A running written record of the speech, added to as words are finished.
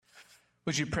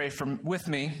Would you pray with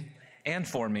me and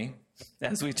for me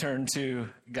as we turn to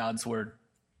God's Word?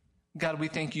 God, we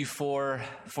thank you for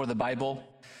the Bible,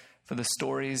 for the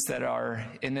stories that are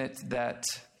in it that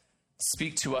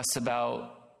speak to us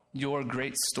about your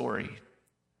great story,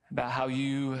 about how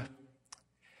you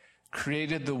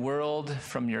created the world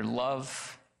from your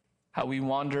love, how we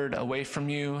wandered away from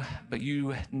you, but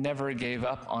you never gave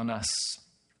up on us,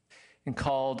 and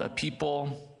called a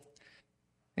people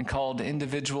and called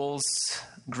individuals,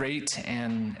 great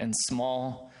and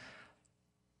small,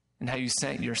 and how you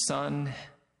sent your Son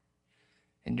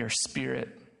and your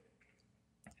Spirit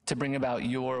to bring about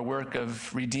your work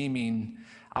of redeeming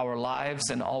our lives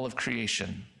and all of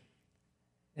creation.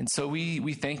 And so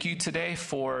we thank you today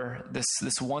for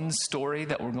this one story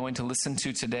that we're going to listen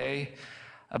to today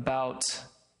about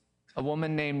a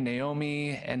woman named Naomi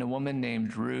and a woman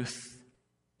named Ruth,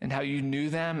 and how you knew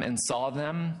them and saw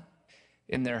them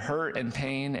in their hurt and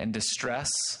pain and distress,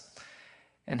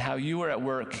 and how you were at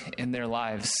work in their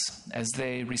lives as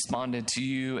they responded to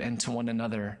you and to one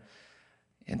another.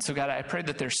 And so, God, I pray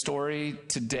that their story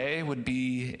today would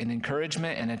be an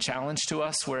encouragement and a challenge to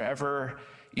us wherever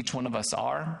each one of us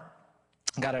are.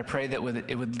 God, I pray that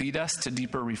it would lead us to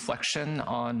deeper reflection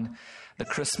on the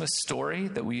Christmas story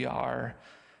that we are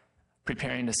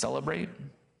preparing to celebrate.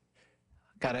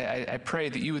 God, I pray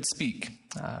that you would speak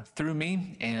through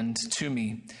me and to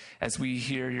me as we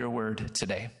hear your word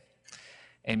today.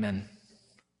 Amen.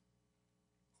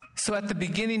 So at the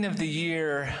beginning of the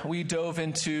year, we dove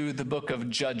into the book of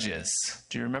Judges.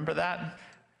 Do you remember that?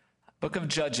 Book of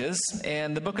Judges.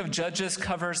 And the book of Judges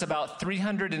covers about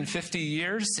 350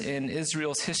 years in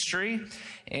Israel's history.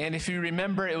 And if you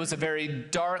remember, it was a very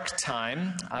dark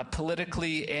time,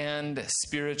 politically and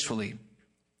spiritually.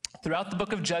 Throughout the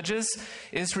book of Judges,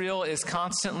 Israel is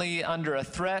constantly under a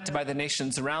threat by the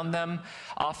nations around them,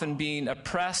 often being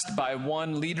oppressed by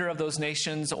one leader of those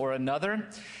nations or another.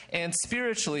 And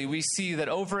spiritually, we see that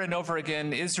over and over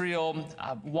again, Israel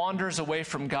wanders away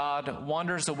from God,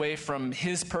 wanders away from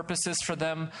his purposes for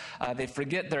them. They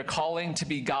forget their calling to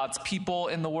be God's people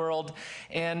in the world.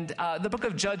 And the book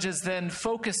of Judges then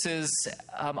focuses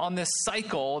on this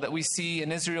cycle that we see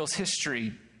in Israel's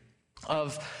history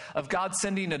of God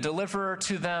sending a deliverer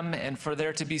to them, and for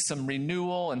there to be some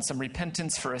renewal and some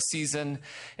repentance for a season,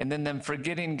 and then them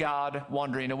forgetting God,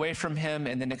 wandering away from him,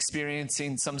 and then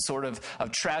experiencing some sort of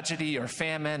tragedy or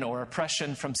famine or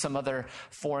oppression from some other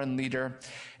foreign leader.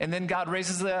 And then God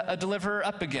raises a deliverer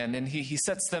up again, and he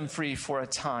sets them free for a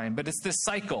time. But it's this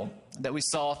cycle that we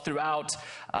saw throughout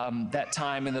that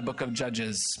time in the book of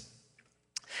Judges.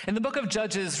 And the book of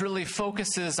Judges really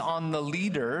focuses on the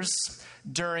leaders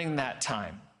during that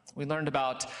time. We learned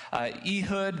about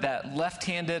Ehud, that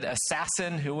left-handed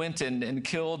assassin who went and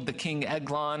killed the king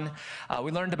Eglon.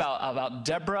 We learned about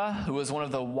Deborah, who was one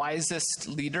of the wisest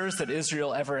leaders that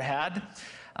Israel ever had.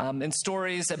 And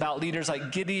stories about leaders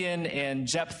like Gideon and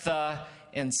Jephthah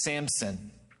and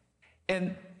Samson.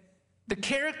 And the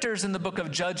characters in the book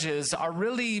of Judges are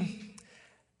really...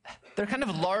 they're kind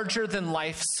of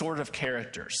larger-than-life sort of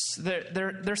characters.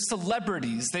 They're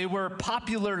celebrities. They were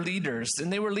popular leaders,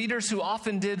 and they were leaders who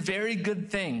often did very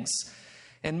good things.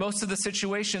 In most of the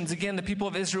situations, again, the people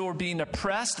of Israel were being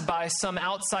oppressed by some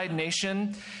outside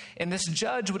nation, and this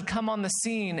judge would come on the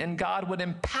scene, and God would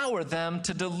empower them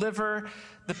to deliver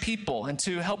the people and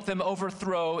to help them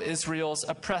overthrow Israel's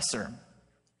oppressor.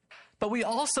 But we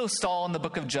also saw in the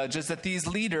book of Judges that these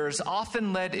leaders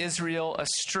often led Israel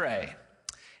astray.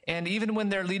 And even when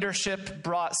their leadership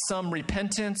brought some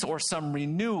repentance or some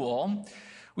renewal,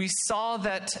 we saw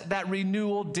that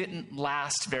renewal didn't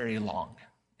last very long.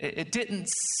 It didn't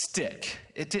stick.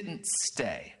 It didn't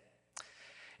stay.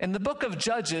 And the book of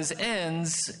Judges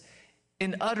ends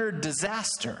in utter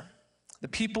disaster. The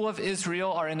people of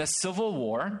Israel are in a civil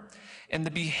war, and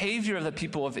the behavior of the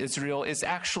people of Israel is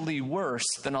actually worse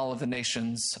than all of the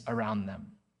nations around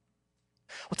them.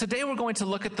 Well, today we're going to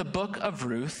look at the book of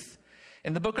Ruth.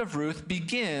 And the book of Ruth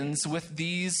begins with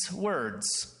these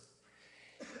words: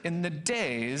 in the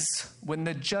days when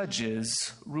the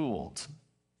judges ruled.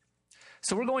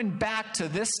 So we're going back to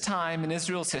this time in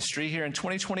Israel's history here in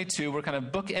 2022. We're kind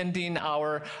of bookending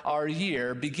our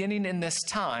year, beginning in this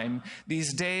time,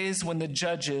 these days when the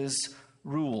judges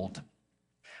ruled.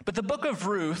 But the book of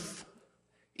Ruth,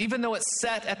 even though it's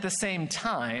set at the same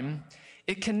time,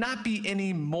 it cannot be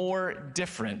any more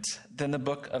different than the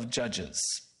book of Judges.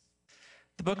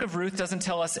 The book of Ruth doesn't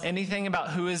tell us anything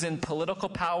about who is in political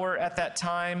power at that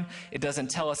time. It doesn't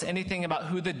tell us anything about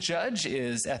who the judge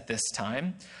is at this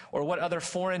time, or what other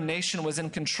foreign nation was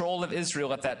in control of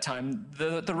Israel at that time.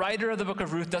 The writer of the book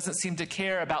of Ruth doesn't seem to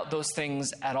care about those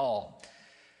things at all.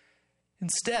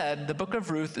 Instead, the book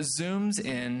of Ruth zooms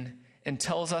in and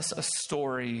tells us a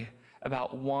story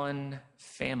about one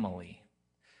family.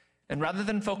 And rather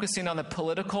than focusing on the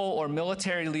political or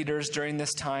military leaders during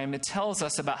this time, it tells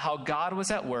us about how God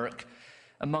was at work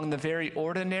among the very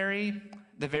ordinary,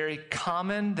 the very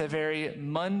common, the very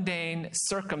mundane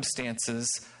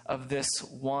circumstances of this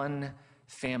one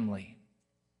family.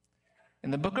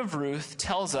 And the book of Ruth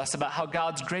tells us about how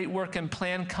God's great work and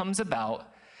plan comes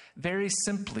about very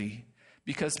simply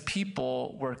because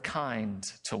people were kind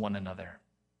to one another.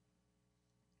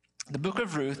 The book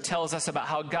of Ruth tells us about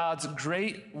how God's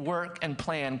great work and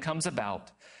plan comes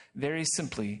about very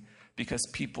simply because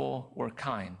people were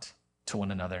kind to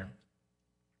one another.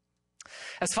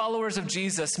 As followers of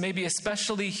Jesus, maybe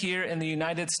especially here in the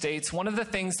United States, one of the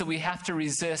things that we have to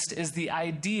resist is the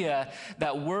idea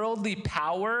that worldly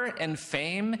power and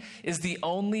fame is the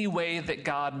only way that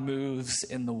God moves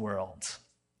in the world.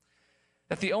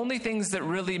 That the only things that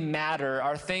really matter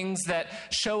are things that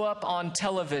show up on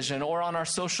television or on our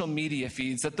social media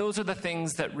feeds, that those are the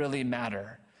things that really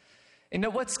matter. And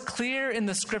what's clear in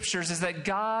the scriptures is that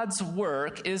God's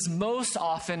work is most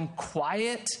often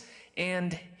quiet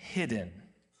and hidden.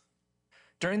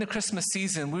 During the Christmas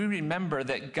season, we remember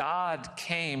that God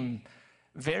came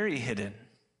very hidden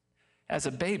as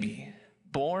a baby,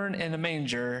 born in a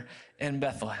manger in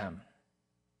Bethlehem.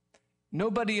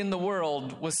 Nobody in the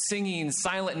world was singing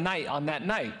Silent Night on that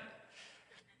night.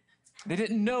 They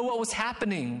didn't know what was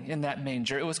happening in that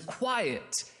manger. It was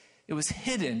quiet. It was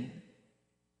hidden.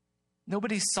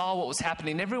 Nobody saw what was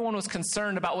happening. Everyone was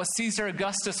concerned about what Caesar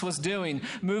Augustus was doing,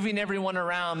 moving everyone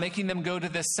around, making them go to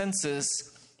the census.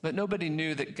 But nobody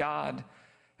knew that God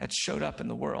had showed up in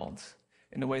the world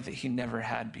in a way that he never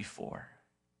had before.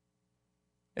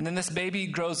 And then this baby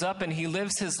grows up and he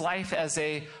lives his life as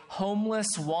a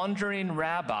homeless, wandering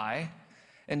rabbi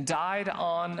and died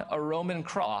on a Roman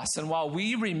cross. And while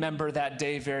we remember that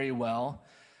day very well,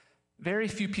 very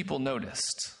few people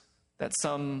noticed that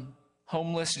some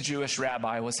homeless Jewish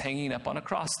rabbi was hanging up on a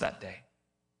cross that day.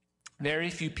 Very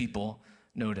few people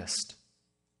noticed.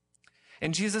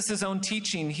 In Jesus' own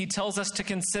teaching, he tells us to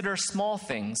consider small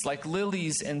things like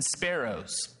lilies and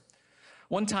sparrows.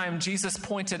 One time, Jesus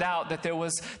pointed out that there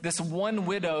was this one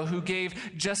widow who gave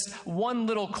just one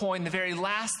little coin, the very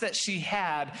last that she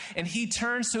had, and he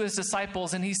turns to his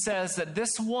disciples and he says that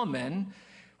this woman,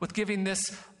 with giving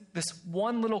this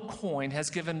one little coin, has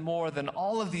given more than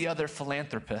all of the other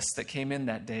philanthropists that came in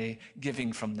that day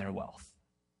giving from their wealth.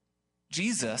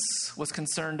 Jesus was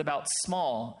concerned about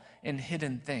small and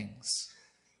hidden things.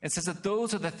 It says that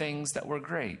those are the things that were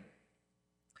great.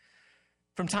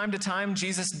 From time to time,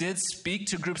 Jesus did speak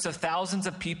to groups of thousands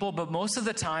of people, but most of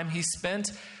the time he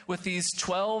spent with these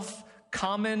 12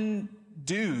 common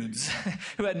dudes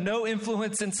who had no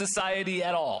influence in society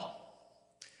at all.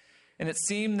 And it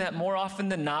seemed that more often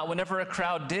than not, whenever a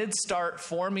crowd did start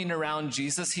forming around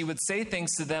Jesus, he would say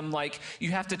things to them like,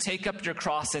 "You have to take up your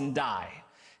cross and die."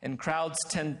 And crowds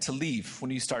tend to leave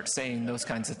when you start saying those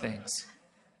kinds of things.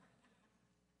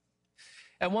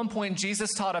 At one point,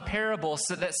 Jesus taught a parable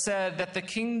that said that the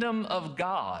kingdom of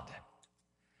God,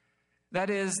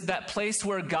 that is, that place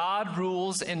where God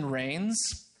rules and reigns,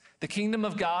 the kingdom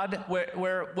of God,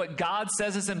 where what God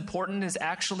says is important is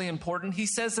actually important. He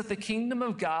says that the kingdom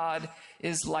of God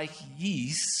is like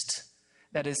yeast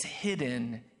that is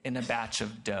hidden in a batch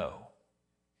of dough.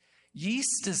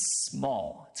 Yeast is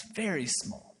small. It's very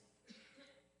small.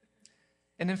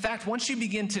 And in fact, once you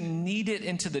begin to knead it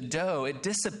into the dough, it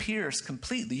disappears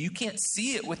completely. You can't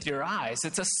see it with your eyes.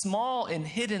 It's a small and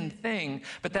hidden thing,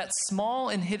 but that small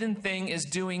and hidden thing is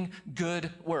doing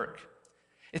good work.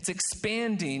 It's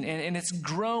expanding and it's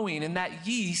growing, and that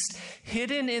yeast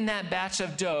hidden in that batch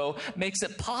of dough makes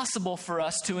it possible for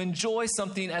us to enjoy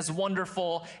something as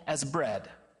wonderful as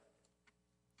bread.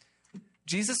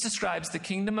 Jesus describes the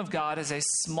kingdom of God as a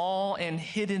small and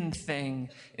hidden thing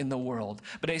in the world,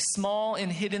 but a small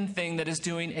and hidden thing that is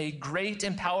doing a great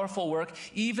and powerful work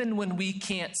even when we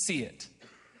can't see it.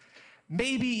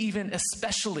 Maybe even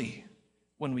especially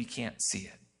when we can't see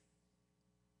it.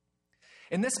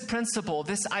 And this principle,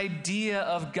 this idea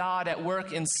of God at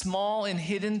work in small and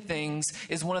hidden things,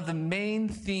 is one of the main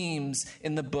themes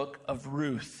in the book of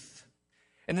Ruth.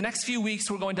 In the next few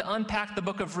weeks, we're going to unpack the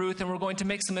book of Ruth, and we're going to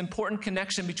make some important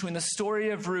connection between the story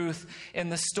of Ruth and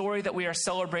the story that we are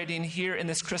celebrating here in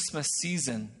this Christmas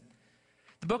season.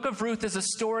 The book of Ruth is a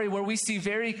story where we see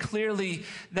very clearly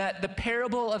that the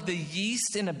parable of the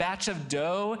yeast in a batch of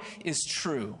dough is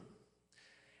true.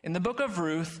 In the book of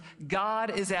Ruth,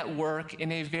 God is at work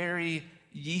in a very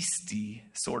yeasty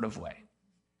sort of way,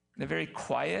 in a very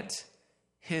quiet,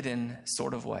 hidden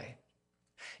sort of way.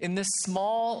 In this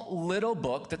small little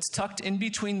book that's tucked in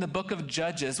between the book of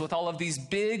Judges with all of these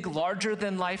big,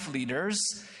 larger-than-life leaders,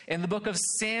 and the book of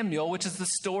Samuel, which is the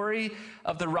story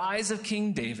of the rise of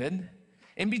King David,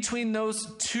 in between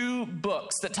those two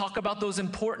books that talk about those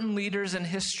important leaders in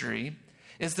history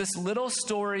is this little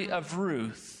story of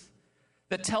Ruth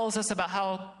that tells us about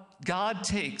how God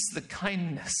takes the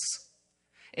kindness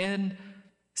and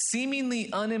seemingly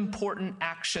unimportant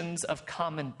actions of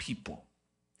common people,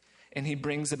 and he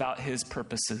brings about his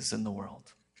purposes in the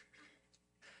world.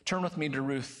 Turn with me to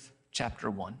Ruth chapter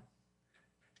 1.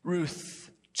 Ruth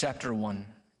chapter 1.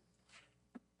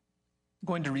 I'm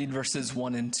going to read verses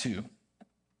 1 and 2.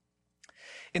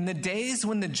 In the days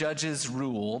when the judges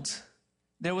ruled,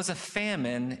 there was a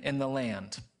famine in the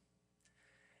land.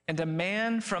 And a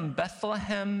man from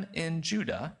Bethlehem in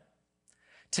Judah,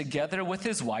 together with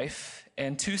his wife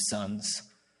and 2 sons,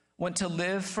 went to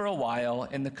live for a while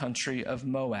in the country of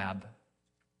Moab.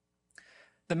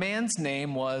 The man's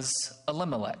name was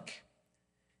Elimelech.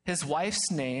 His wife's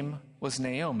name was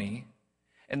Naomi,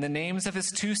 and the names of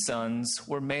his 2 sons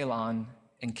were Mahlon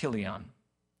and Chilion.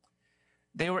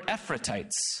 They were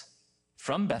Ephrathites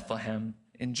from Bethlehem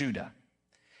in Judah,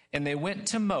 and they went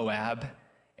to Moab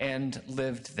and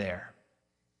lived there.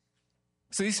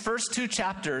 So these first 2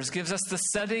 chapters gives us the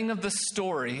setting of the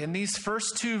story, and these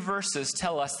first 2 verses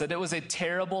tell us that it was a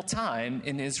terrible time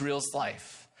in Israel's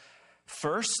life.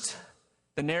 First,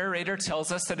 the narrator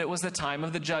tells us that it was the time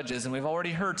of the judges, and we've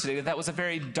already heard today that that was a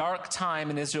very dark time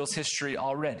in Israel's history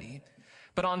already.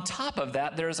 But on top of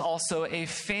that, there is also a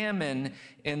famine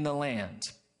in the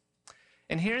land.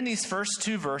 And here in these first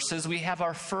 2 verses, we have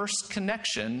our first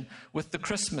connection with the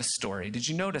Christmas story. Did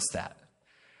you notice that?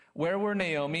 Where were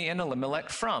Naomi and Elimelech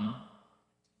from?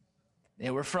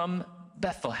 They were from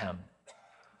Bethlehem.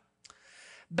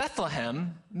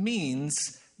 Bethlehem means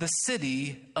the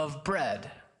city of bread.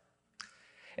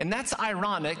 And that's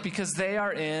ironic because they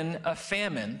are in a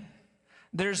famine.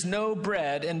 There's no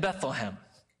bread in Bethlehem.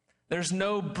 There's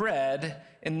no bread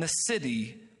in the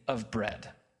city of bread.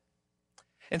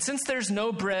 And since there's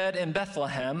no bread in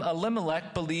Bethlehem,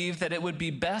 Elimelech believed that it would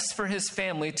be best for his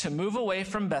family to move away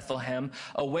from Bethlehem,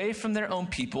 away from their own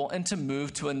people, and to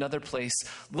move to another place,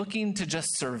 looking to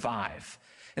just survive.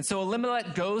 And so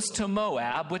Elimelech goes to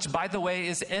Moab, which, by the way,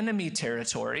 is enemy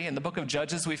territory. In the book of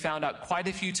Judges, we found out quite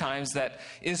a few times that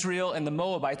Israel and the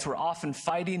Moabites were often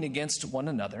fighting against one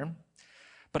another.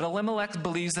 But Elimelech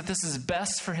believes that this is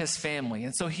best for his family.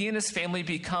 And so he and his family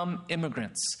become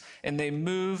immigrants, and they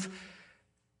move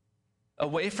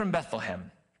away from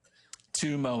Bethlehem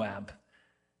to Moab.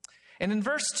 And in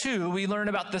verse 2, we learn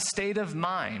about the state of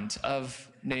mind of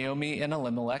Naomi and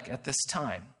Elimelech at this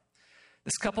time.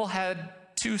 This couple had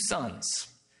 2 sons,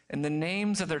 and the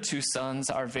names of their 2 sons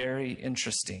are very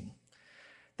interesting.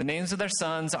 The names of their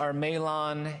sons are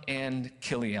Mahlon and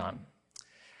Chilion.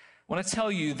 I want to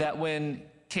tell you that when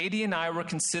Katie and I were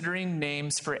considering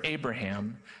names for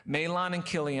Abraham, Mahlon and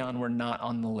Chilion were not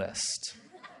on the list.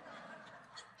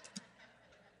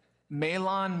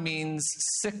 Mahlon means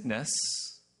sickness.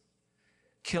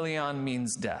 Chilion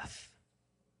means death.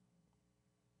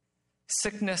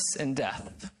 Sickness and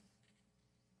death.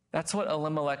 That's what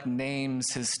Elimelech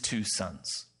names his 2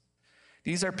 sons.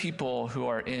 These are people who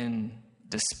are in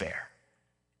despair.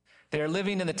 They are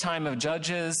living in the time of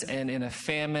judges and in a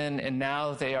famine, and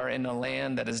now they are in a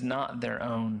land that is not their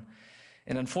own.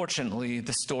 And unfortunately,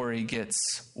 the story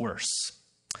gets worse.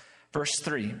 Verse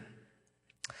 3.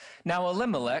 Now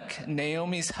Elimelech,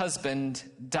 Naomi's husband,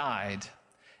 died,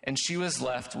 and she was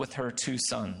left with her 2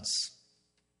 sons.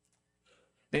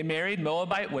 They married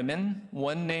Moabite women,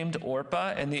 one named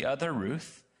Orpah and the other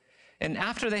Ruth. And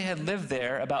after they had lived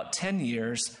there about 10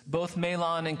 years, both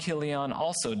Mahlon and Chilion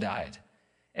also died.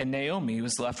 And Naomi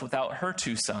was left without her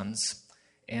 2 sons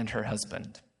and her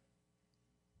husband.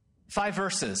 5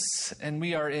 verses, and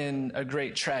we are in a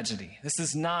great tragedy. This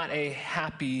is not a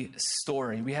happy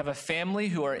story. We have a family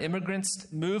who are immigrants,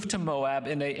 moved to Moab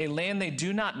in a land they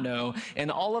do not know,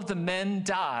 and all of the men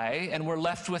die, and we're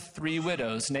left with 3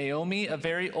 widows. Naomi, a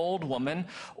very old woman,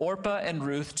 Orpah and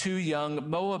Ruth, 2 young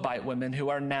Moabite women who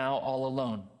are now all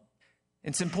alone.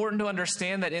 It's important to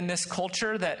understand that in this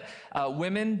culture that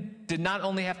women did not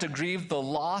only have to grieve the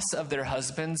loss of their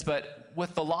husbands, but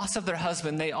with the loss of their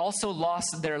husband, they also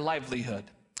lost their livelihood.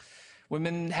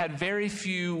 Women had very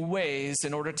few ways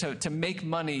in order to make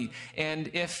money.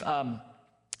 And if a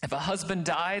husband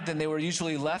died, then they were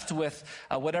usually left with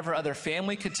whatever other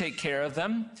family could take care of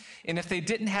them. And if they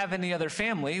didn't have any other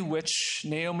family, which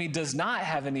Naomi does not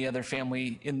have any other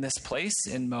family in this place,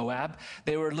 in Moab,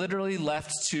 they were literally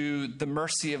left to the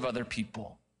mercy of other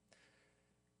people.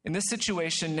 In this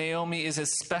situation, Naomi is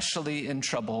especially in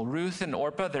trouble. Ruth and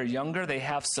Orpah, they're younger. They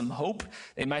have some hope.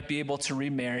 They might be able to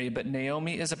remarry, but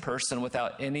Naomi is a person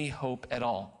without any hope at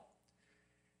all.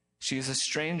 She is a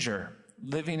stranger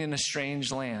living in a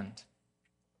strange land.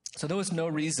 So there was no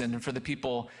reason for the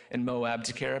people in Moab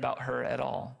to care about her at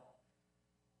all.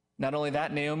 Not only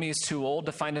that, Naomi is too old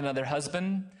to find another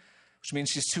husband, which means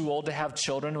she's too old to have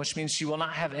children, which means she will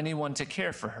not have anyone to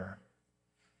care for her.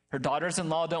 Her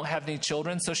daughters-in-law don't have any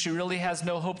children, so she really has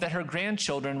no hope that her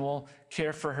grandchildren will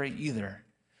care for her either.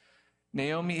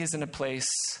 Naomi is in a place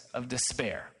of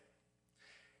despair.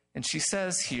 And she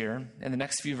says here in the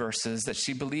next few verses that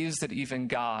she believes that even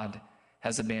God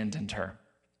has abandoned her.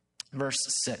 Verse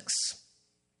 6.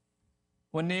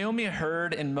 When Naomi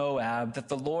heard in Moab that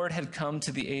the Lord had come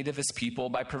to the aid of his people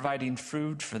by providing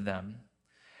food for them,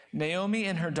 Naomi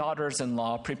and her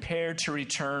daughters-in-law prepared to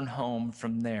return home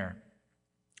from there.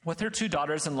 With her 2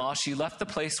 daughters-in-law, she left the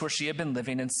place where she had been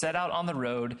living and set out on the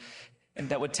road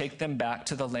that would take them back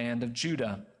to the land of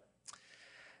Judah.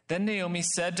 Then Naomi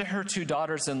said to her 2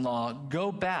 daughters-in-law,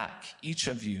 "Go back, each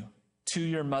of you, to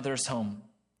your mother's home.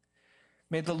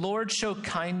 May the Lord show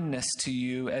kindness to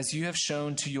you as you have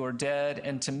shown to your dead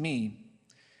and to me.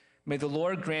 May the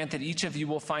Lord grant that each of you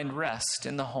will find rest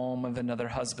in the home of another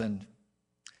husband."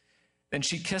 Then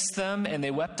she kissed them, and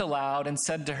they wept aloud and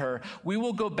said to her, "We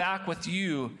will go back with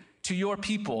you to your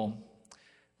people."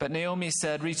 But Naomi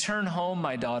said, "Return home,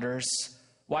 my daughters.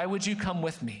 Why would you come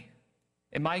with me?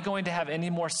 Am I going to have any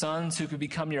more sons who could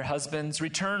become your husbands?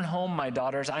 Return home, my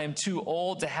daughters. I am too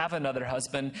old to have another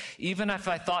husband. Even if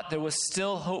I thought there was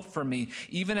still hope for me,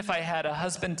 even if I had a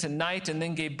husband tonight and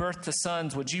then gave birth to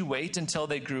sons, would you wait until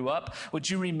they grew up? Would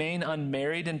you remain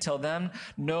unmarried until then?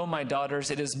 No, my daughters,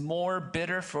 it is more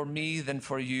bitter for me than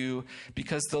for you,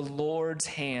 because the Lord's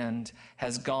hand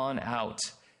has gone out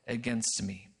against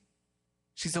me."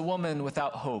 She's a woman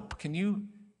without hope. Can you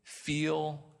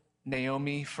feel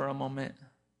Naomi for a moment?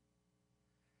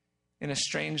 In a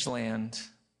strange land,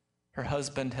 her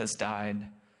husband has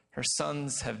died, her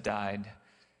sons have died,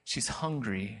 she's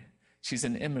hungry, she's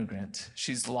an immigrant,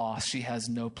 she's lost, she has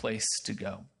no place to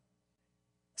go.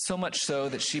 So much so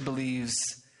that she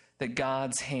believes that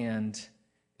God's hand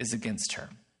is against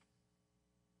her.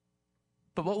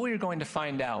 But what we're going to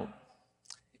find out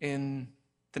in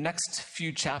the next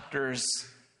few chapters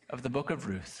of the book of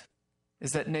Ruth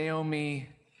is that Naomi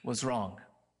was wrong.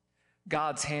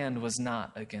 God's hand was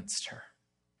not against her.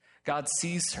 God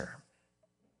sees her.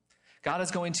 God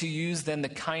is going to use then the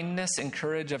kindness and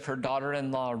courage of her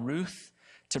daughter-in-law Ruth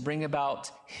to bring about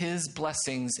his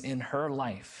blessings in her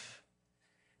life.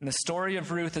 And the story of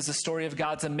Ruth is a story of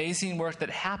God's amazing work that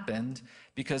happened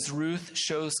because Ruth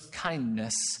shows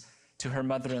kindness to her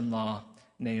mother-in-law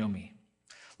Naomi.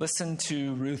 Listen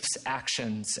to Ruth's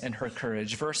actions and her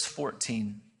courage. Verse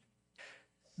 14.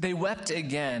 They wept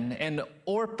again, and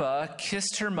Orpah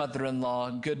kissed her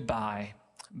mother-in-law goodbye,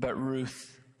 but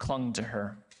Ruth clung to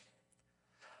her.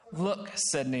 "Look,"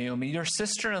 said Naomi, "your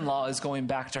sister-in-law is going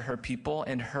back to her people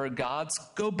and her gods.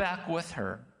 Go back with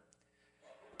her."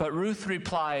 But Ruth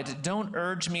replied, "Don't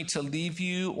urge me to leave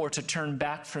you or to turn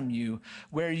back from you.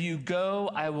 Where you go,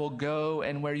 I will go,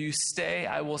 and where you stay,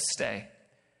 I will stay.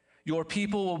 Your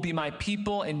people will be my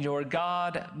people, and your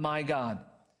God, my God.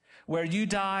 Where you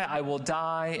die, I will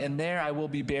die, and there I will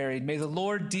be buried. May the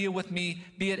Lord deal with me,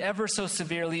 be it ever so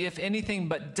severely, if anything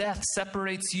but death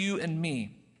separates you and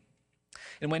me."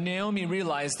 And when Naomi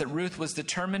realized that Ruth was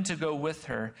determined to go with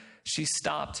her, she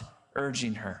stopped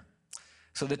urging her.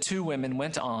 So the 2 women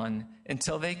went on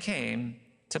until they came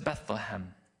to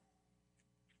Bethlehem.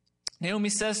 Naomi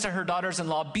says to her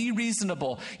daughters-in-law, "Be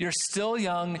reasonable. You're still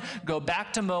young. Go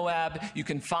back to Moab. You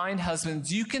can find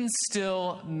husbands. You can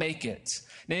still make it."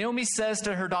 Naomi says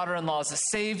to her daughter-in-laws,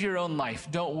 "Save your own life.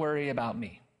 Don't worry about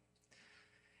me."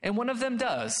 And one of them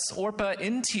does. Orpah,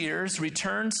 in tears,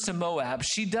 returns to Moab.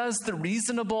 She does the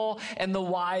reasonable and the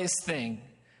wise thing.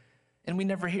 And we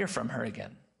never hear from her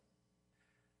again.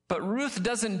 But Ruth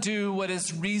doesn't do what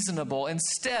is reasonable.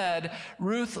 Instead,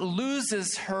 Ruth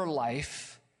loses her life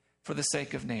for the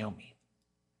sake of Naomi.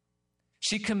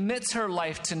 She commits her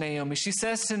life to Naomi. She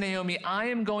says to Naomi, "I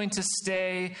am going to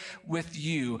stay with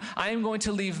you. I am going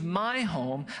to leave my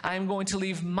home. I am going to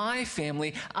leave my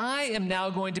family. I am now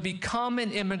going to become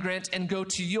an immigrant and go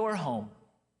to your home."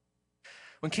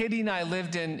 When Katie and I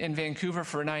lived in Vancouver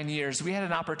for 9 years, we had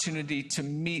an opportunity to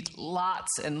meet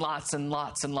lots and lots and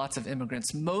lots and lots of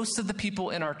immigrants. Most of the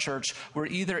people in our church were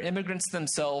either immigrants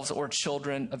themselves or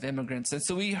children of immigrants. And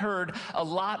so we heard a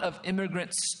lot of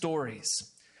immigrant stories.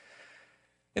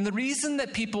 And the reason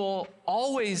that people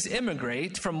always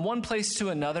immigrate from one place to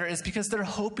another is because they're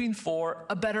hoping for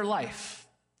a better life.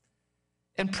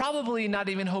 And probably not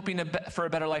even hoping for a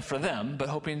better life for them, but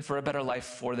hoping for a better life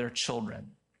for their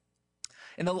children.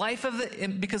 And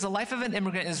because the life of an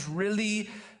immigrant is really,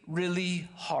 really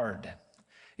hard.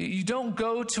 You don't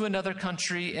go to another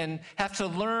country and have to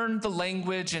learn the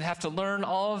language and have to learn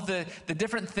all of the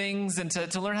different things and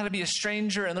to learn how to be a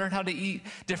stranger and learn how to eat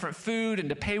different food and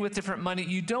to pay with different money.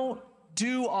 You don't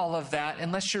do all of that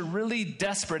unless you're really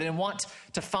desperate and want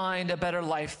to find a better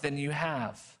life than you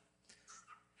have.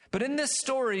 But in this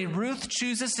story, Ruth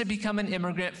chooses to become an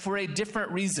immigrant for a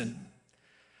different reason.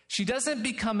 She doesn't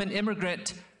become an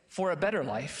immigrant for a better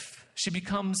life. She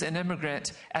becomes an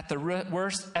immigrant at the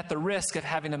risk of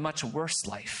having a much worse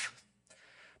life.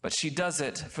 But she does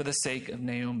it for the sake of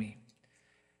Naomi.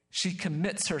 She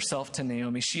commits herself to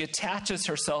Naomi. She attaches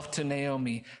herself to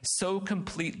Naomi so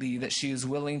completely that she is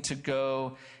willing to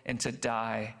go and to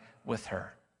die with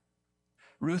her.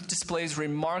 Ruth displays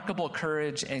remarkable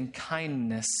courage and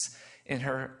kindness in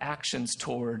her actions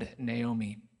toward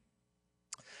Naomi.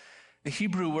 The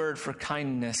Hebrew word for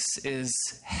kindness is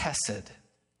hesed.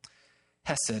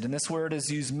 Hesed, and this word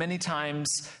is used many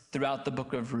times throughout the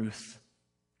book of Ruth.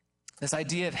 This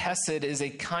idea of hesed is a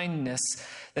kindness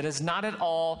that is not at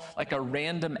all like a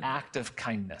random act of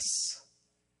kindness.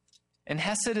 And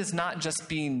hesed is not just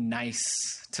being nice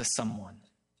to someone,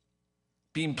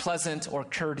 being pleasant or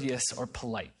courteous or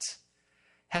polite.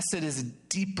 Hesed is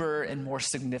deeper and more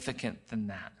significant than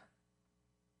that.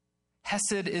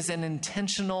 Hesed is an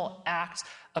intentional act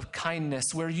of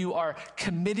kindness where you are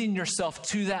committing yourself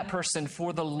to that person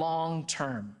for the long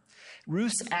term.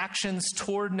 Ruth's actions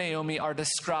toward Naomi are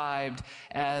described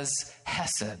as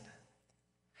hesed.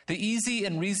 The easy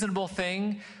and reasonable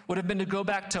thing would have been to go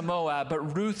back to Moab,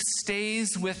 but Ruth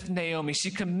stays with Naomi. She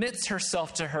commits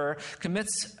herself to her,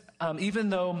 even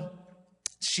though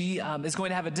she is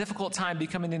going to have a difficult time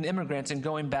becoming an immigrant and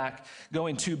going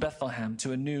to Bethlehem,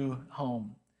 to a new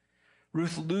home.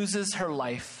 Ruth loses her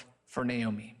life for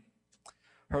Naomi.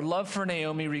 Her love for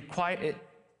Naomi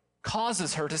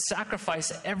causes her to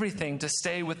sacrifice everything to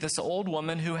stay with this old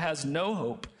woman who has no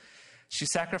hope. She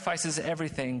sacrifices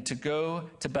everything to go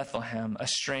to Bethlehem, a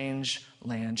strange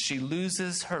land. She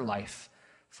loses her life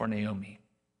for Naomi.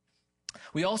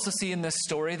 We also see in this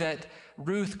story that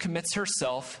Ruth commits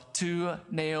herself to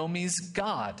Naomi's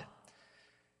God.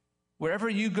 Wherever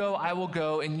you go, I will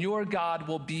go, and your God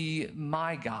will be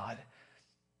my God.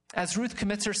 As Ruth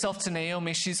commits herself to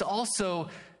Naomi, she's also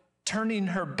turning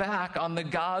her back on the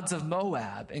gods of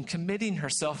Moab and committing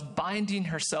herself, binding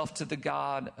herself to the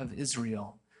God of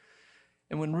Israel.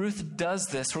 And when Ruth does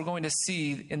this, we're going to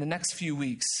see in the next few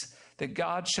weeks that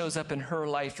God shows up in her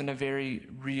life in a very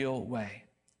real way.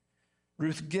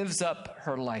 Ruth gives up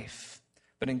her life,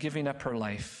 but in giving up her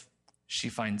life, she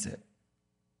finds it.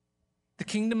 The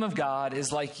kingdom of God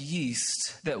is like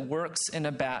yeast that works in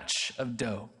a batch of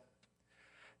dough.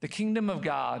 The kingdom of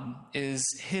God is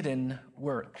hidden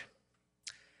work.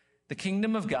 The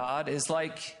kingdom of God is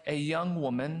like a young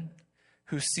woman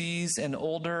who sees an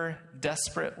older,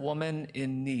 desperate woman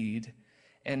in need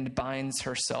and binds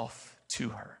herself to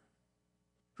her.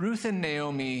 Ruth and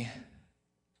Naomi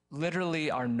literally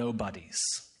are nobodies.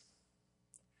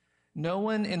 No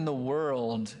one in the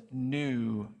world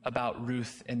knew about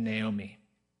Ruth and Naomi.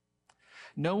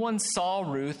 No one saw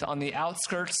Ruth on the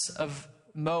outskirts of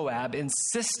Moab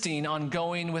insisting on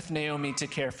going with Naomi to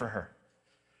care for her.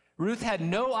 Ruth had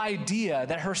no idea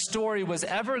that her story was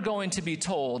ever going to be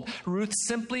told. Ruth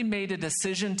simply made a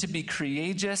decision to be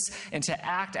courageous and to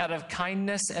act out of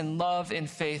kindness and love and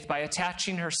faith by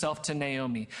attaching herself to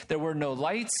Naomi. There were no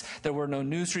lights, there were no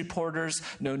news reporters,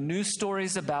 no news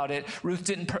stories about it. Ruth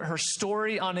didn't put her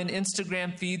story on an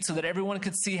Instagram feed so that everyone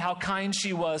could see how kind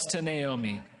she was to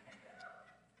Naomi.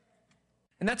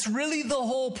 And that's really the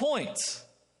whole point.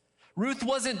 Ruth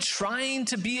wasn't trying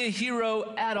to be a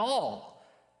hero at all.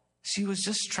 She was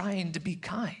just trying to be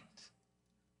kind.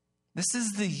 This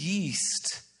is the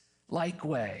yeast-like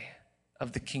way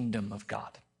of the kingdom of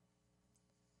God.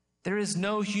 There is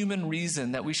no human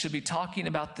reason that we should be talking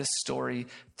about this story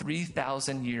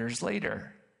 3,000 years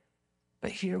later.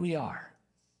 But here we are.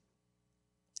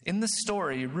 In the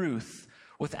story, Ruth,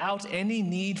 without any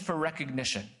need for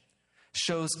recognition,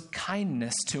 shows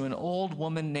kindness to an old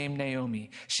woman named Naomi.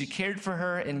 She cared for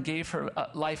her and gave her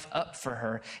life up for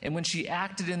her. And when she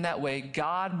acted in that way,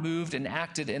 God moved and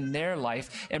acted in their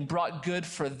life and brought good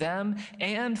for them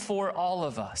and for all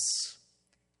of us.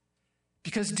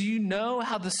 Because do you know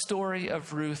how the story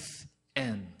of Ruth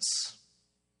ends?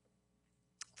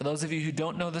 For those of you who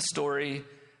don't know the story,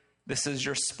 This is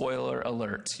your spoiler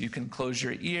alert. You can close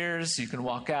your ears, you can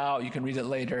walk out, you can read it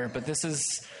later, but this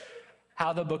is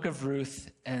how the book of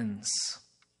Ruth ends.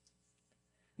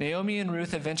 Naomi and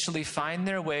Ruth eventually find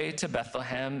their way to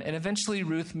Bethlehem, and eventually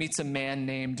Ruth meets a man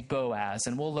named Boaz,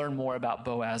 and we'll learn more about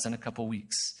Boaz in a couple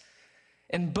weeks.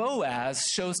 And Boaz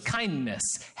shows kindness,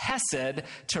 hesed,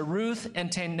 to Ruth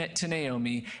and to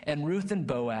Naomi, and Ruth and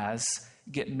Boaz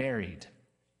get married.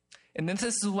 And then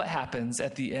this is what happens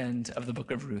at the end of the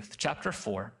book of Ruth, chapter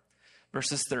 4,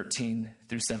 verses 13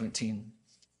 through 17.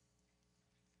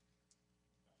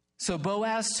 So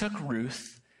Boaz took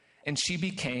Ruth, and she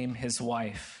became his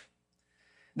wife.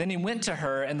 Then he went to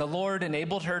her, and the Lord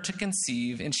enabled her to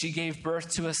conceive, and she gave birth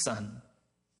to a son.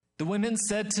 The women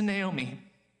said to Naomi,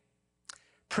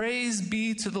 "Praise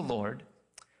be to the Lord,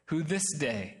 who this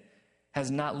day has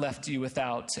not left you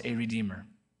without a redeemer.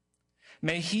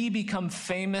 May he become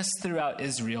famous throughout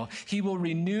Israel. He will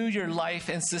renew your life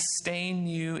and sustain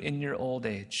you in your old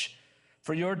age.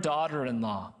 For your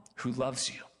daughter-in-law, who loves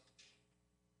you,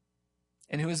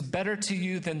 and who is better to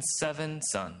you than 7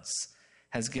 sons,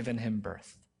 has given him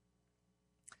birth."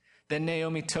 Then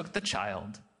Naomi took the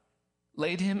child,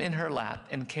 laid him in her lap,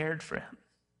 and cared for him.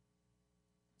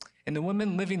 And the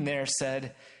women living there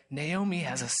said, "Naomi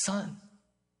has a son."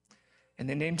 And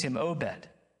they named him Obed.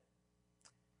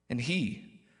 And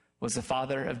he was the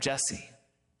father of Jesse,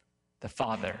 the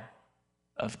father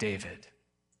of David.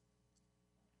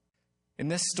 In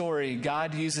this story,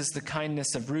 God uses the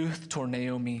kindness of Ruth toward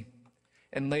Naomi,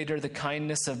 and later the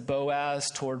kindness of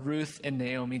Boaz toward Ruth and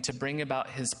Naomi to bring about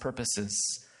his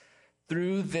purposes.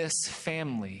 Through this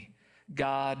family,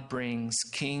 God brings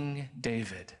King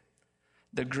David,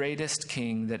 the greatest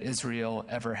king that Israel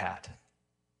ever had.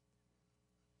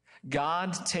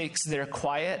 God takes their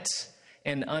quiet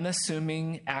and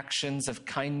unassuming actions of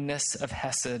kindness, of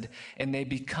hesed, and they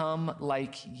become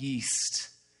like yeast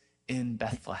in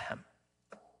Bethlehem.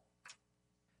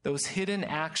 Those hidden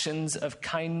actions of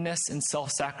kindness and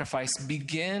self-sacrifice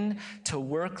begin to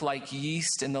work like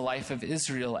yeast in the life of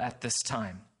Israel at this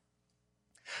time.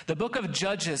 The book of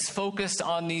Judges focused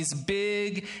on these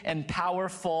big and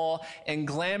powerful and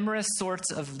glamorous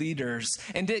sorts of leaders,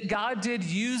 and God did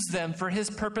use them for his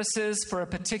purposes for a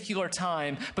particular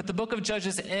time, but the book of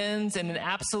Judges ends in an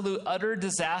absolute utter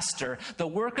disaster. The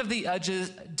work of the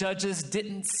judges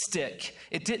didn't stick.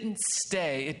 It didn't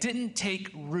stay. It didn't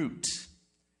take root.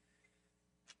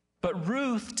 But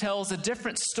Ruth tells a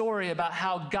different story about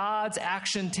how God's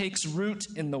action takes root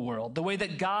in the world, the way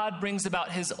that God brings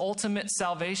about his ultimate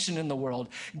salvation in the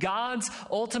world. God's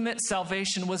ultimate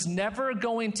salvation was never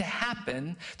going to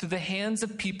happen through the hands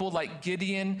of people like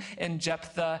Gideon and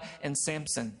Jephthah and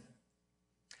Samson.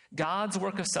 God's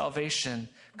work of salvation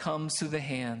comes through the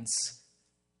hands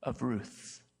of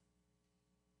Ruth.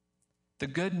 The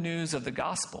good news of the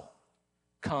gospel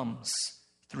comes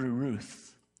through Ruth.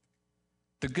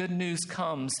 The good news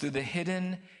comes through the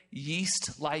hidden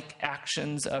yeast-like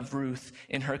actions of Ruth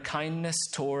in her kindness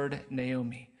toward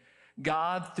Naomi.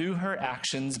 God, through her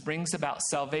actions, brings about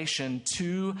salvation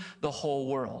to the whole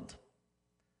world.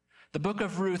 The book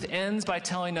of Ruth ends by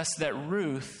telling us that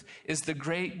Ruth is the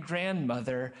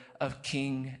great-grandmother of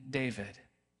King David.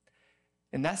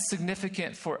 And that's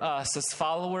significant for us as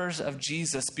followers of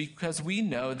Jesus because we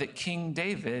know that King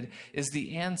David is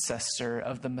the ancestor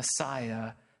of the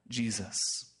Messiah, Jesus.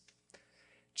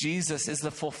 Jesus is the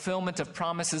fulfillment of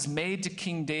promises made to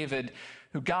King David,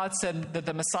 who God said that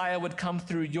the Messiah would come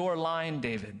through your line,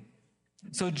 David.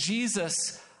 So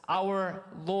Jesus, our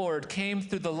Lord, came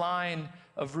through the line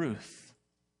of Ruth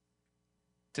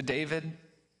to David,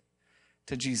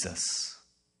 to Jesus.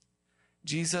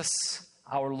 Jesus,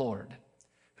 our Lord,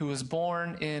 who was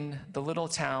born in the little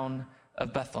town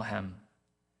of Bethlehem,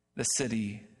 the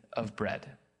city of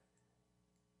bread.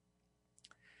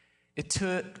 It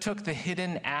took the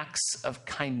hidden acts of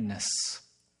kindness,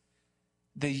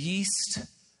 the yeast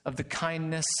of the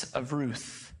kindness of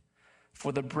Ruth,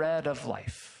 for the bread of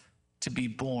life to be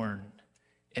born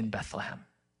in Bethlehem.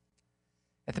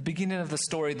 At the beginning of the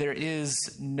story, there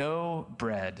is no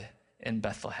bread in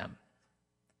Bethlehem.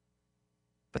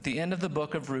 But the end of the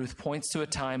book of Ruth points to a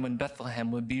time when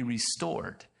Bethlehem would be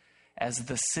restored as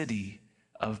the city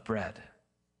of bread.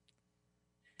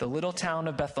 The little town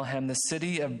of Bethlehem, the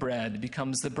city of bread,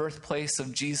 becomes the birthplace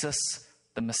of Jesus,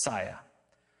 the Messiah,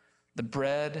 the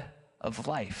bread of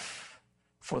life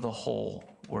for the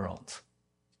whole world.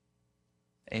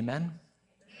 Amen? Amen.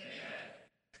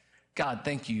 God,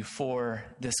 thank you for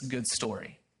this good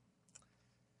story.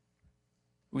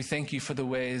 We thank you for the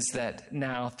ways that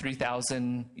now,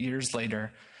 3,000 years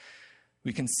later,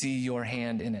 we can see your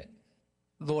hand in it.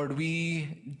 Lord,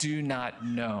 we do not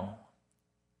know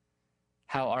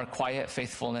how our quiet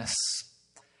faithfulness,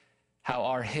 how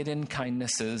our hidden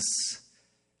kindnesses,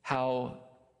 how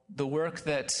the work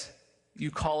that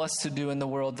you call us to do in the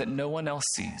world that no one else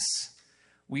sees,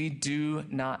 we do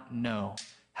not know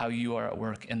how you are at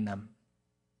work in them.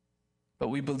 But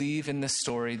we believe in this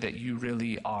story that you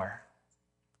really are.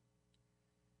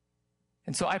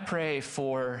 And so I pray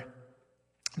for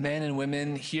men and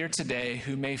women here today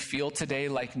who may feel today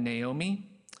like Naomi,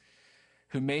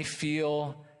 who may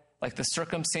feel like the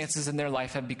circumstances in their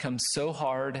life have become so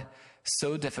hard,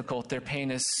 so difficult, their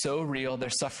pain is so real, their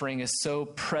suffering is so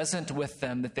present with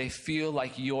them that they feel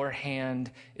like your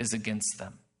hand is against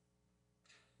them.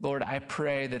 Lord, I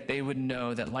pray that they would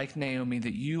know that, like Naomi,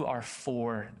 that you are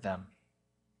for them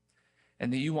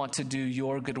and that you want to do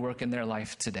your good work in their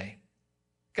life today.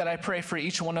 God, I pray for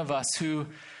each one of us who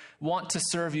want to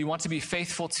serve you, want to be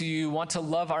faithful to you, want to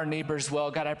love our neighbors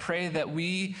well. God, I pray that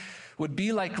we would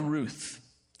be like Ruth,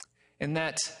 and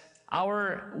that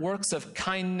our works of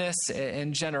kindness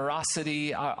and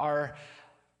generosity, our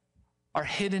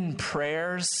hidden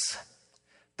prayers,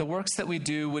 the works that we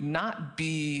do would not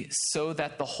be so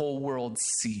that the whole world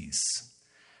sees,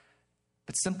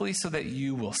 but simply so that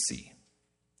you will see,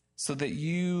 so that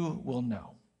you will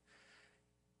know,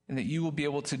 and that you will be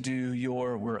able to do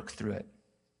your work through it.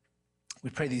 We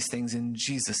pray these things in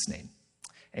Jesus' name.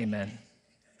 Amen.